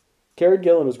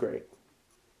Gillan was great.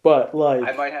 But, like,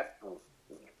 I might have.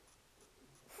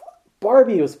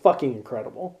 Barbie was fucking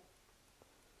incredible.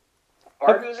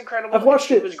 Barbie was incredible. I've watched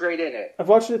she it. was great in it. I've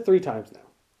watched it 3 times now.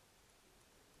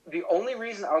 The only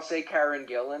reason I'll say Karen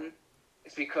Gillan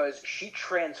is because she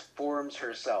transforms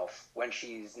herself when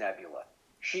she's Nebula.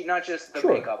 She, not just the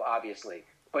makeup, obviously,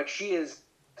 but she is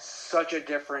such a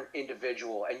different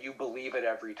individual, and you believe it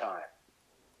every time.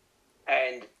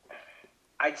 And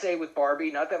I'd say with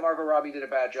Barbie, not that Margot Robbie did a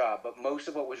bad job, but most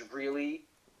of what was really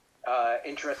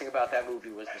interesting about that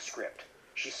movie was the script.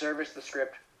 She serviced the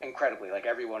script incredibly, like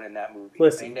everyone in that movie.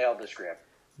 Listen. They nailed the script.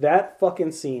 That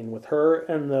fucking scene with her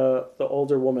and the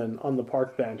older woman on the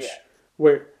park bench, Yeah.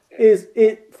 where it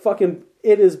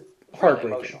is heartbreaking.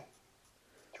 Really emotional.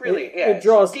 It's really, it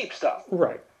draws deep stuff.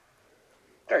 Right.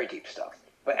 Very deep stuff.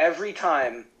 But every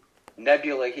time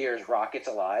Nebula hears Rocket's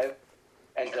alive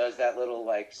and does that little,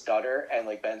 like, stutter and,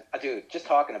 like, Ben... Dude, just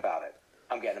talking about it,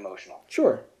 I'm getting emotional.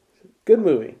 Sure. Good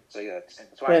movie. So, yeah, that's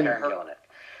why I'm And killing it.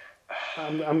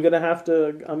 I'm gonna have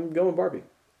to. I'm going Barbie.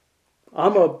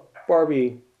 I'm a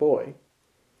Barbie boy.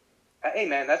 Hey,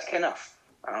 man, that's enough.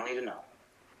 I don't need to know.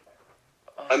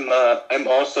 I'm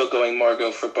also going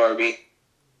Margot for Barbie.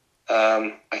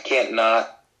 I can't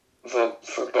not vote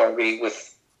for Barbie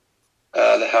with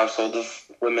the household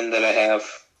of women that I have.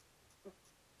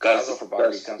 I'll go for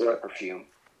Barbie. Sounds like perfume.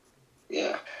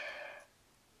 Yeah.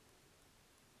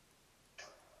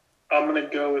 I'm going to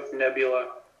go with Nebula.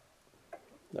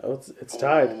 No, it's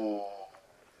tied. All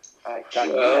right, John,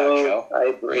 you know, Joe.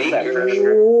 I break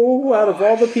Ooh, out of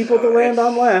all the people to land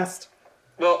on last.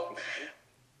 Well,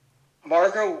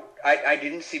 Margot, I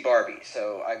didn't see Barbie,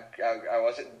 so I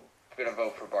wasn't going to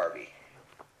vote for Barbie.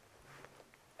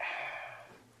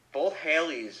 Both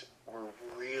Haleys were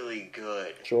really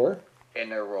good Sure. in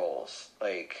their roles.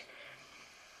 Like,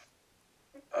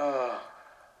 but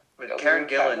Karen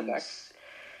Gillan's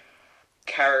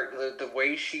character, the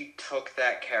way she took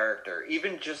that character,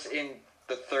 even just in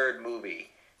the third movie,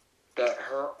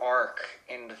 her arc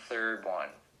in the third one.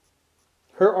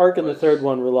 Her arc in the third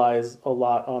one relies a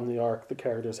lot on the arc the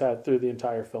characters had through the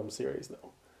entire film series,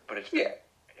 though. But it's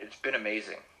been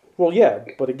amazing. Well, yeah,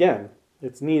 but again,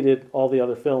 it's needed all the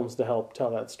other films to help tell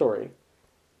that story.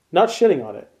 Not shitting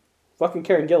on it. Fucking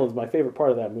Karen Gillan's my favorite part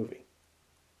of that movie.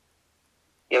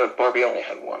 Yeah, but Barbie only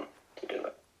had one to do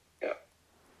it. Yeah.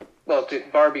 Well,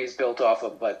 Barbie's built off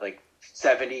of, like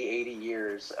 70, 80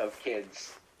 years of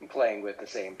kids playing with the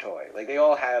same toy. Like, they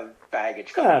all have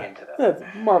baggage coming into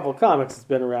them. Marvel Comics has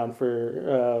been around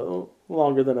for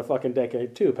longer than a fucking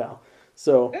decade, too, pal.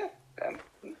 So, Yeah.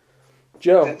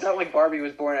 Joe. It's not like Barbie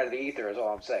was born out of the ether, is all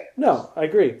I'm saying. No, I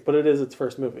agree, but it is its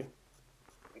first movie.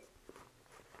 I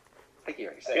think you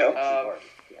already said Yeah. Barbie.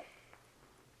 Yeah.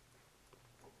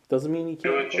 Doesn't mean you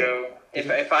Do can't. it, Joe.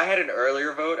 If I had an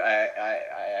earlier vote, I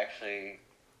actually.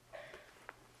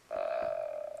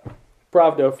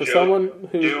 Bravdo, for Joe,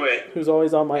 do do it. who's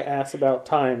always on my ass about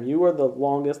time, you are the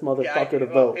longest motherfucker to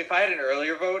vote. If I had an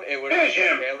earlier vote, it would have Finish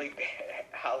him. been Haley.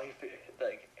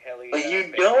 But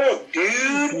you don't,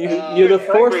 dude. You're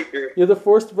the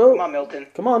forced vote. Come on, Milton.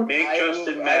 Come on. Make I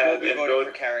Justin will mad be and voting vote.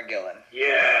 for Karen Gillan.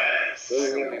 Yes.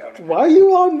 Why are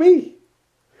you on me?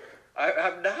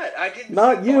 I'm not. I didn't.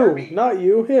 Not see you. Barbie. Not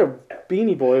you. Him.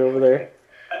 Beanie Boy over there.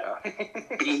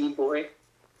 Beanie Boy.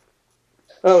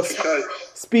 Oh, Because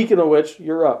speaking of which,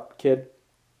 you're up, kid.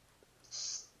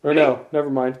 Or no, never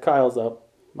mind. Kyle's up.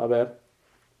 My bad.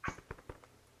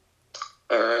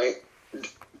 All right.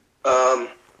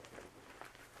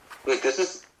 Wait, this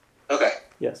is okay.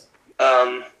 Yes.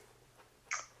 In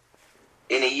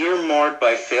a year marred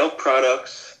by failed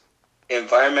products,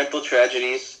 environmental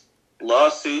tragedies,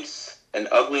 lawsuits, and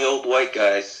ugly old white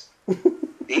guys,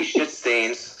 these shit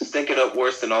stains stink it up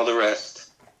worse than all the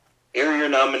rest. Here are your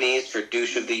nominees for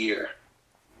Douche of the Year.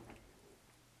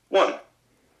 1.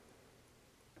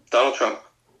 Donald Trump.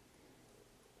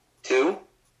 2.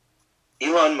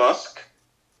 Elon Musk.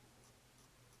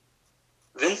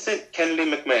 Vincent Kennedy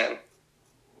McMahon.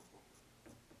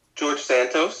 George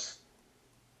Santos.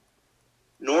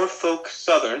 Norfolk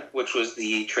Southern, which was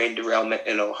the train derailment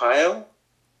in Ohio.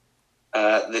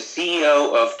 The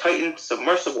CEO of Titan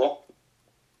Submersible.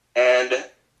 And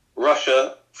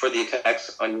Russia for the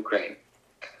attacks on Ukraine.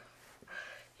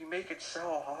 You make it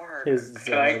so hard.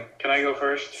 can I go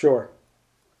first? Sure.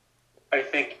 I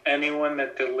think anyone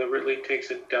that deliberately takes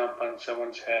a dump on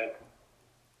someone's head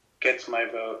gets my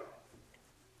vote.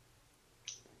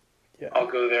 Yeah. I'll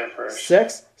go there first.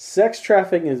 Sex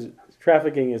trafficking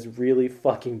is really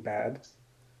fucking bad.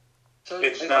 So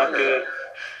It's not good.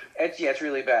 It's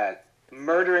really bad.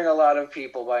 Murdering a lot of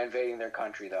people by invading their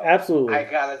country, though. Absolutely. I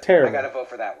gotta vote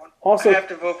for that one. Also, I have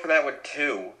to vote for that one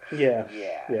too. yeah.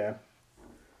 Yeah.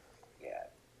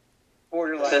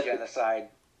 Borderline genocide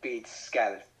beats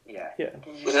scatter. Yeah.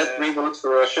 Was that 3 votes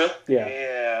for Russia? Yeah.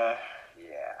 Yeah.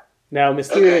 Now,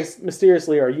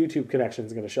 mysteriously, our YouTube connection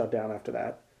is going to shut down after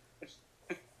that.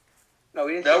 No,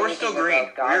 we didn't. No, say we're anything still green.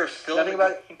 about Gaza. We're still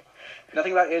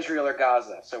nothing about Israel or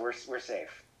Gaza, so we're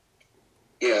safe.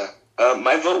 Yeah.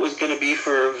 My vote was going to be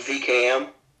for VKM.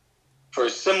 for a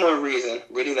similar reason,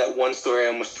 reading that one story, I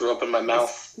almost threw up in my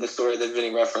mouth. The story that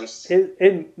Vinny referenced.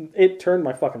 It turned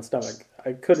my fucking stomach.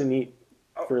 I couldn't eat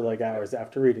for like hours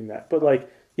after reading that. But like,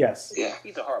 yes, Yeah.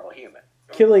 He's a horrible human.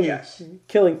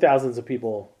 killing thousands of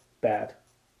people, bad.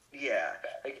 Yeah,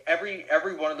 like every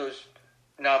one of those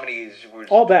nominees was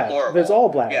All bad. deplorable. It's all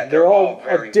bad. Yeah, they're all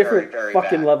very, at different very, very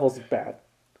fucking bad. levels of bad.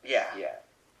 Yeah.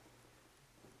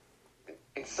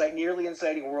 Nearly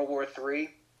inciting World War III.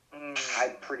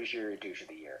 I'm pretty sure you're douche of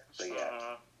the year. So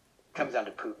yeah, comes down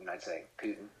to Putin. I'd say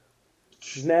Putin.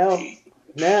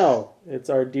 Now it's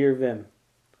our dear Vin,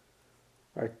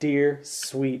 our dear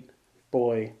sweet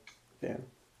boy Vin.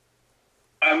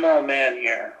 I'm all man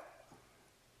here.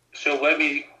 So let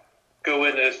me go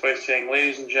into this by saying,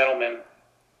 ladies and gentlemen,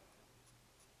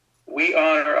 we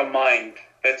honor a mind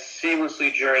that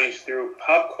seamlessly journeys through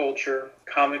pop culture,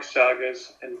 comic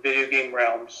sagas, and video game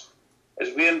realms.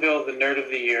 As we unveil the Nerd of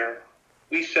the Year,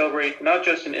 we celebrate not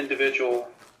just an individual,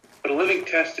 but a living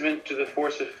testament to the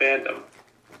force of fandom.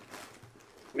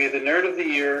 May the Nerd of the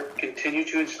Year continue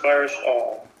to inspire us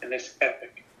all in this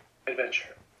epic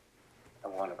adventure.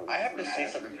 I have to say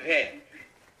something, Vin.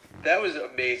 That was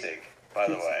amazing, by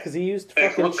the way. Because he used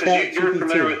Thanks. fucking Look, because chat you're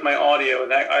familiar GPT. with my audio,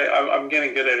 and I'm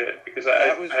getting good at it because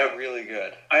That was I have really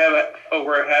good. I have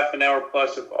over a half an hour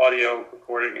plus of audio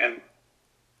recording, and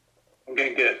I'm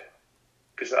getting good.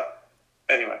 Because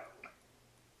anyway,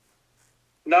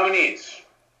 nominees: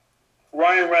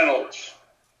 Ryan Reynolds,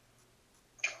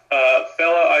 a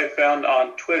fella I found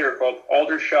on Twitter called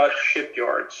Aldershot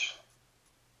Shipyards;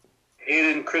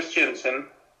 Hayden Christensen,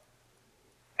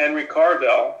 Henry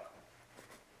Carvel,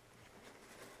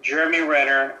 Jeremy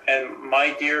Renner, and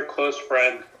my dear close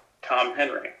friend Tom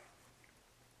Henry.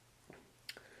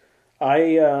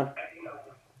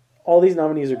 All these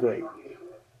nominees are great,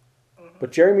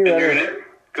 but Jeremy And you're Renner. in it?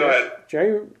 Go ahead.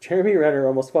 Jeremy Renner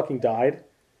almost fucking died,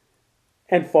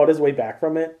 and fought his way back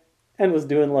from it, and was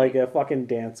doing like a fucking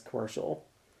dance commercial.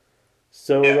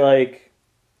 So Yeah. like,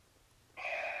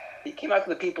 He came out to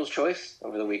the People's Choice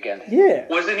over the weekend. yeah,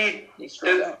 Wasn't he? He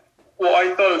screwed up. Well,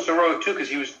 I thought it was heroic too because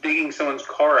he was digging someone's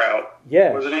car out.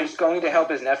 yeah, Wasn't He he? was going to help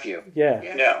his nephew. yeah.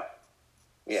 Yeah.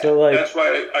 Yeah. So like, That's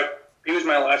why he was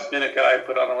my last minute guy I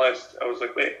put on the list. I was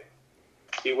like, wait,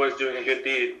 he was doing a good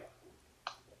deed.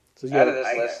 so Out of yeah,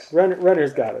 this list.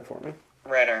 Renner's got it for me.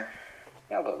 Renner.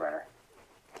 Yeah, I'll vote Renner.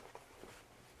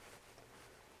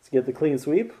 Let's get the clean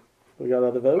sweep. We got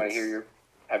other votes. Want to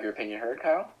have your opinion heard,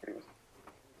 Kyle?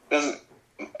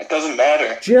 It doesn't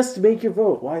matter. Just make your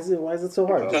vote. Why is it so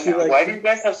hard? Just be like, Why do you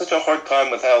guys have such a hard time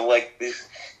with how like these?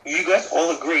 You guys all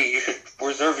agree you should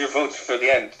reserve your votes for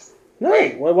the end. no,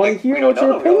 right? I want to Like, hear we what don't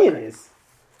your know, really. opinion is.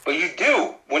 But you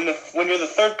do. When you're the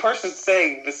third person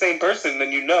saying the same person,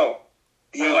 then you know.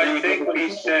 You So agree I with think other what he's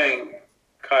people? saying,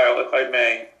 Kyle, if I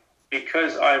may,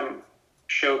 because I'm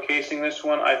showcasing this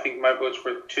one, I think my vote's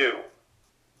worth 2.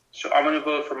 So I'm going to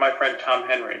vote for my friend Tom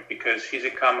Henry because he's a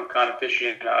Comic-Con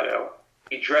aficionado.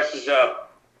 He dresses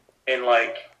up in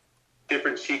like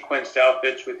different sequenced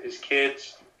outfits with his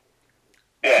kids.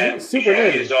 And Super yeah,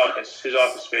 nerdy. his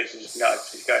office space is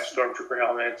nuts. He's got stormtrooper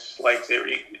helmets,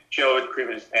 lightsaber. Joe would cream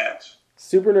in his pants.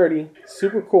 Super nerdy,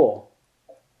 super cool,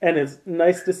 and it's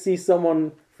nice to see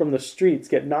someone from the streets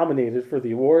get nominated for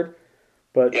the award.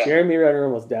 But Yeah. Jeremy Renner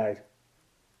almost died.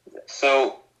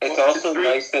 So it's Well, also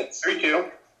nice that 3-2.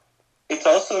 it's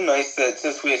also nice that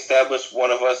since we established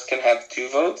one of us can have 2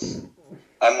 votes,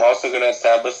 I'm also going to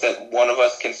establish that one of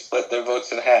us can split their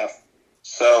votes in half.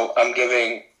 So I'm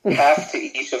giving half to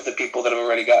each of the people that have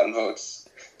already gotten votes.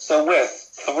 So with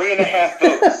 3.5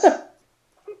 votes,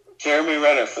 Jeremy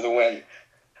Renner for the win.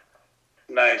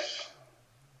 Nice.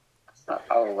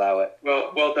 I'll allow it.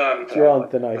 Well done. You're on the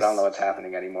But I nice. don't know what's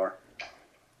happening anymore.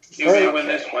 You may win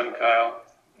this one, Kyle.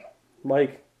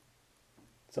 Mike,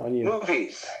 it's on you.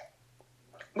 Movies.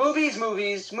 Movies.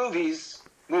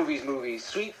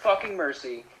 Sweet fucking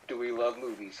mercy, do we love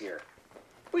movies here.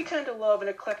 We tend to love an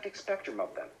eclectic spectrum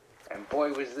of them. And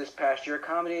boy, was this past year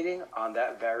accommodating on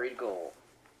that varied goal.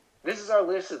 This is our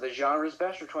list of the genre's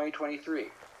best for 2023.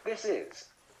 This is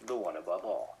the one above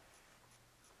all.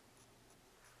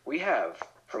 We have,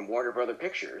 from Warner Brother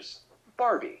Pictures,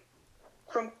 Barbie.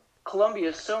 From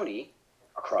Columbia Sony,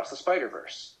 Across the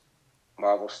Spider-Verse.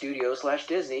 Marvel Studios /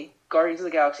 Disney, Guardians of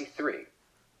the Galaxy 3.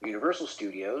 Universal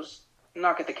Studios,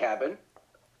 Knock at the Cabin.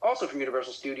 Also from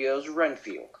Universal Studios,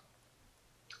 Renfield.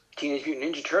 Teenage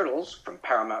Mutant Ninja Turtles from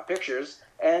Paramount Pictures,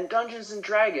 and Dungeons &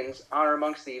 Dragons Honor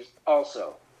Amongst Thieves,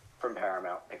 also from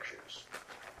Paramount Pictures.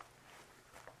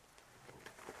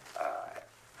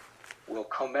 We'll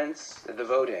commence the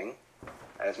voting.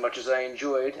 As much as I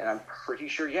enjoyed, and I'm pretty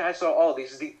sure, I saw all of these.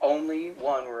 This is the only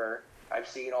one where I've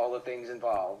seen all the things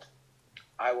involved.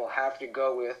 I will have to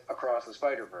go with Across the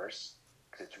Spider-Verse,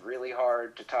 because it's really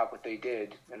hard to top what they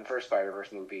did in the first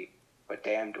Spider-Verse movie, but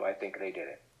damn, do I think they did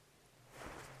it.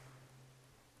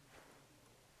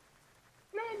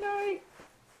 Night-night.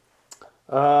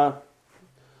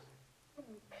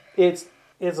 It's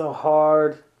a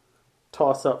hard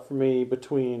toss-up for me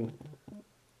between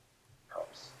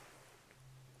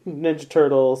Ninja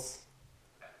Turtles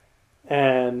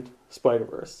and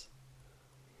Spider-Verse.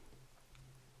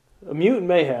 A Mutant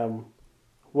Mayhem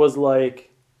was like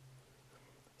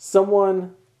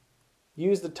someone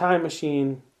used a time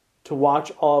machine to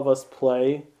watch all of us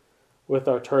play with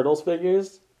our Turtles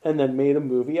figures and then made a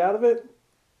movie out of it.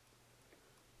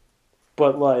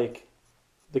 But like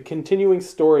the continuing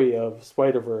story of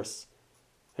Spider-Verse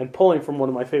and pulling from one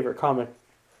of my favorite comic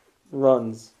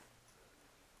runs.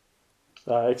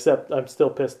 Except I'm still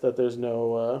pissed that there's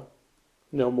no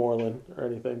Moreland or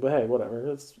anything. But hey,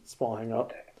 whatever. It's a small hang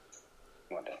up.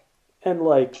 One day. And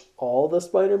like all the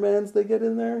Spider-Mans they get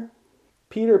in there.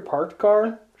 Peter Parked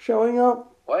Car showing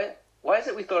up. What? Why is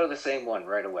it we thought of the same one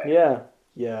right away?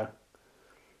 Yeah.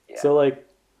 So like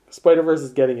Spider-Verse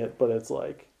is getting it, but it's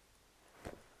like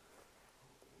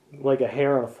a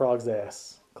hair on a frog's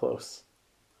ass close.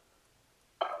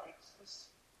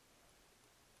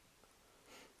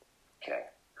 Okay.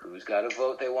 Who's got a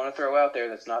vote they want to throw out there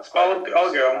that's not Spider-Verse?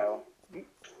 I'll go.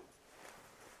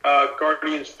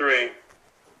 Guardians 3.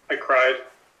 I cried.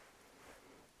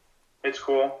 It's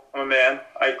cool. I'm a man.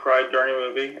 I cried during a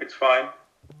movie. It's fine.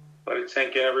 Let it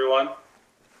sink in, everyone.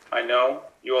 I know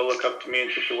you all look up to me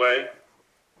in such a way.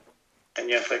 And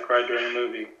yes, I cried during a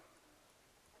movie.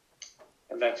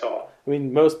 And that's all. I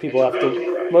mean, most people have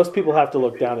to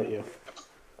look down at you.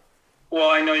 Well,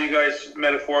 I know you guys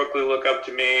metaphorically look up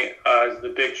to me as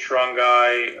the big, strong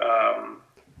guy.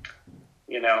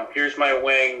 Here's my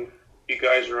wing. You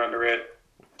guys are under it.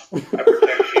 I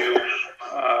protect you.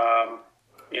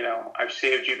 I've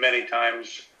saved you many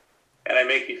times, and I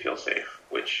make you feel safe,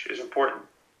 which is important.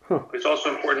 But it's also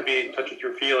important to be in touch with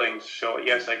your feelings. So,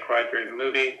 yes, I cried during the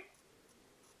movie.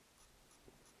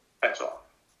 That's all.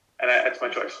 And that's my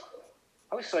choice.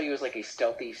 I always saw you as like a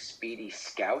stealthy, speedy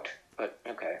scout, but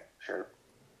okay, sure.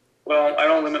 Well, I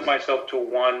don't limit myself to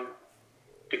one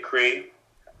decree,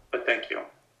 but thank you.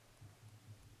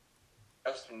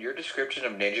 Justin, your description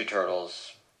of Ninja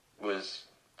Turtles was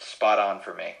spot on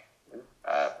for me.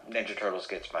 Ninja Turtles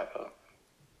gets my vote.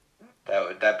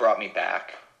 That brought me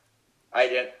back.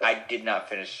 I did not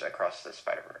finish Across the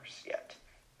Spider-Verse yet.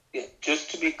 Yeah,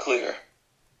 just to be clear,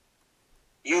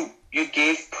 you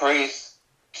gave praise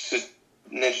to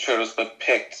Ninja Turtles but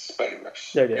picked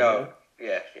Spider-Verse. Yeah.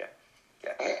 Yeah.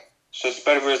 Okay. So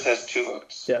Spider-Verse has 2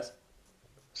 votes. Yes.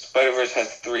 Spider-Verse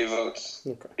has 3 votes.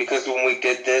 Okay. Because when we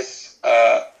did this,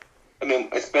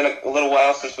 it's been a little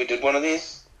while since we did one of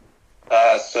these.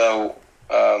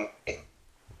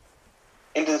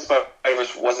 Into the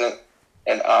Spider-Verse wasn't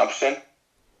an option.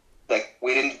 Like,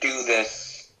 we didn't do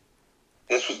this.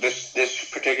 This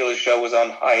particular show was on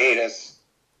hiatus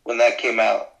when that came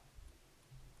out.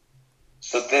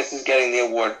 So this is getting the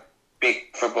award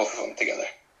big for both of them together.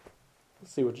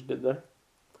 Let's see what you did there.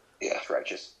 Yeah. That's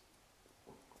righteous.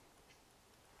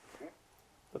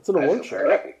 That's an award show.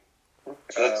 Happy.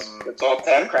 So that's all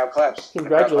 10. Crowd claps.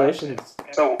 Congratulations.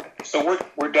 So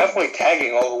we're definitely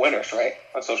tagging all the winners, right,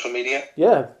 on social media.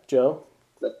 Yeah, Joe.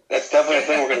 That's definitely a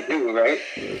thing we're gonna do, right?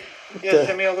 Yeah,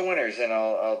 send me all the winners, and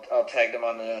I'll tag them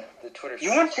on the Twitter.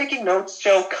 You weren't taking notes,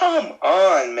 Joe? Come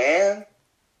on, man.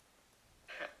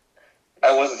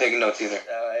 I wasn't taking notes either.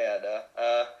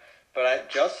 No. But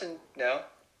Justin, no.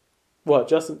 What,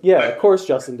 Justin? Yeah, of course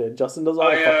Justin did. Justin does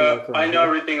all the fucking work around I know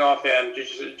here. everything offhand.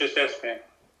 Just ask me.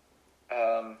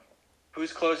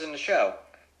 Who's closing the show?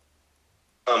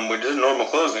 We're just normal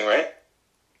closing, right?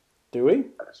 Do we?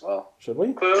 As well. Should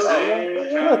we? Closing.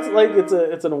 Yeah, it's like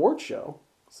it's an award show.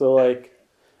 So like,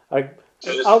 I'll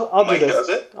do Mike this. does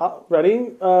it?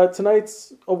 Ready?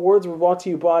 Tonight's awards were brought to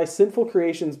you by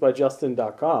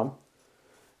sinfulcreationsbyjustin.com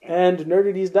and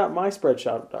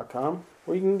nerdities.myspreadshop.com,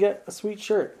 where you can get a sweet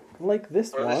shirt like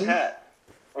this Or one. this hat.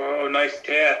 Oh, nice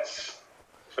tats.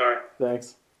 Sorry.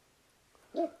 Thanks.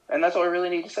 Yeah. And that's all I really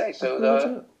need to say. So That's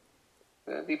it.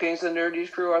 the opinions of the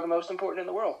Nerdies crew are the most important in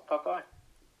the world. Bye-bye.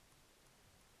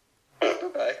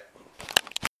 Bye.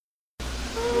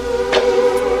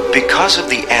 Because of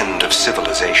the end of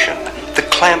civilization, the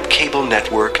Clamp Cable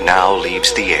Network now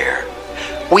leaves the air.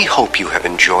 We hope you have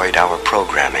enjoyed our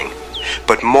programming,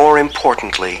 but more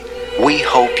importantly, we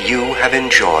hope you have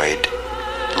enjoyed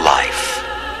life.